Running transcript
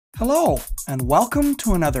Hello, and welcome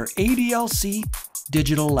to another ADLC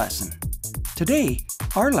digital lesson. Today,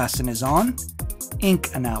 our lesson is on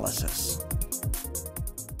ink analysis.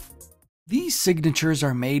 These signatures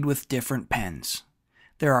are made with different pens.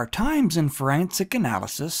 There are times in forensic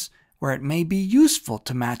analysis where it may be useful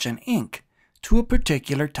to match an ink to a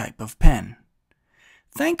particular type of pen.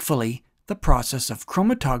 Thankfully, the process of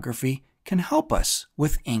chromatography can help us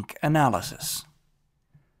with ink analysis.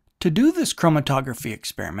 To do this chromatography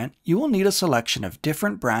experiment, you will need a selection of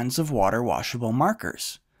different brands of water washable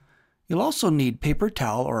markers. You'll also need paper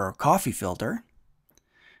towel or a coffee filter,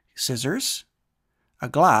 scissors, a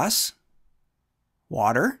glass,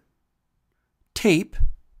 water, tape,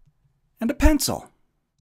 and a pencil.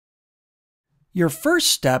 Your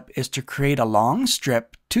first step is to create a long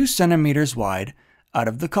strip 2 centimeters wide out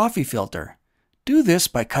of the coffee filter. Do this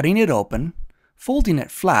by cutting it open, folding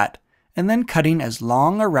it flat, and then cutting as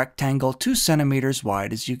long a rectangle 2 centimeters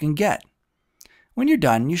wide as you can get. When you're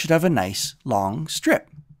done, you should have a nice long strip.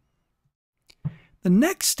 The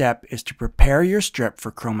next step is to prepare your strip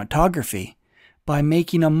for chromatography by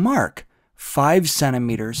making a mark 5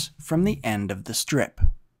 centimeters from the end of the strip.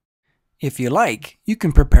 If you like, you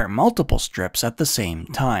can prepare multiple strips at the same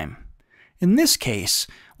time. In this case,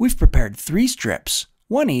 we've prepared 3 strips,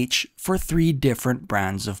 one each for 3 different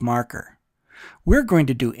brands of marker. We're going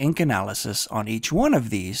to do ink analysis on each one of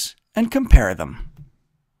these and compare them.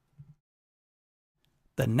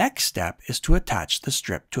 The next step is to attach the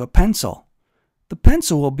strip to a pencil. The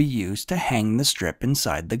pencil will be used to hang the strip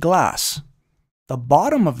inside the glass. The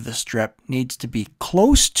bottom of the strip needs to be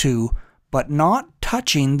close to but not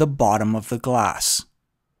touching the bottom of the glass.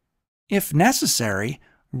 If necessary,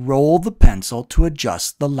 roll the pencil to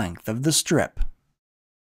adjust the length of the strip.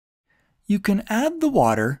 You can add the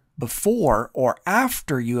water before or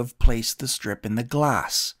after you have placed the strip in the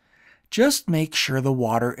glass. Just make sure the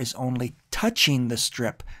water is only touching the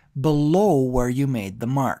strip below where you made the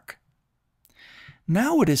mark.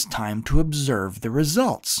 Now it is time to observe the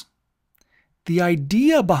results. The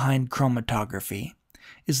idea behind chromatography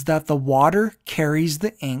is that the water carries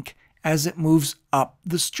the ink as it moves up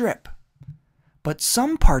the strip. But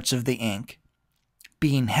some parts of the ink,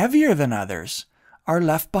 being heavier than others, are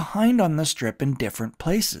left behind on the strip in different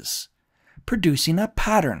places, producing a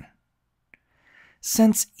pattern.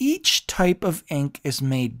 Since each type of ink is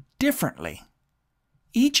made differently,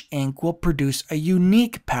 each ink will produce a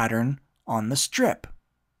unique pattern on the strip.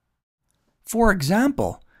 For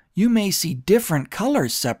example, you may see different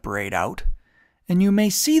colors separate out, and you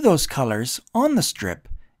may see those colors on the strip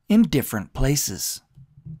in different places.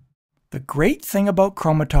 The great thing about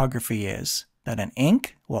chromatography is that an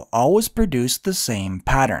ink will always produce the same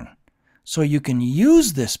pattern, so you can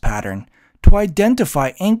use this pattern to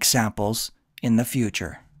identify ink samples in the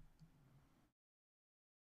future.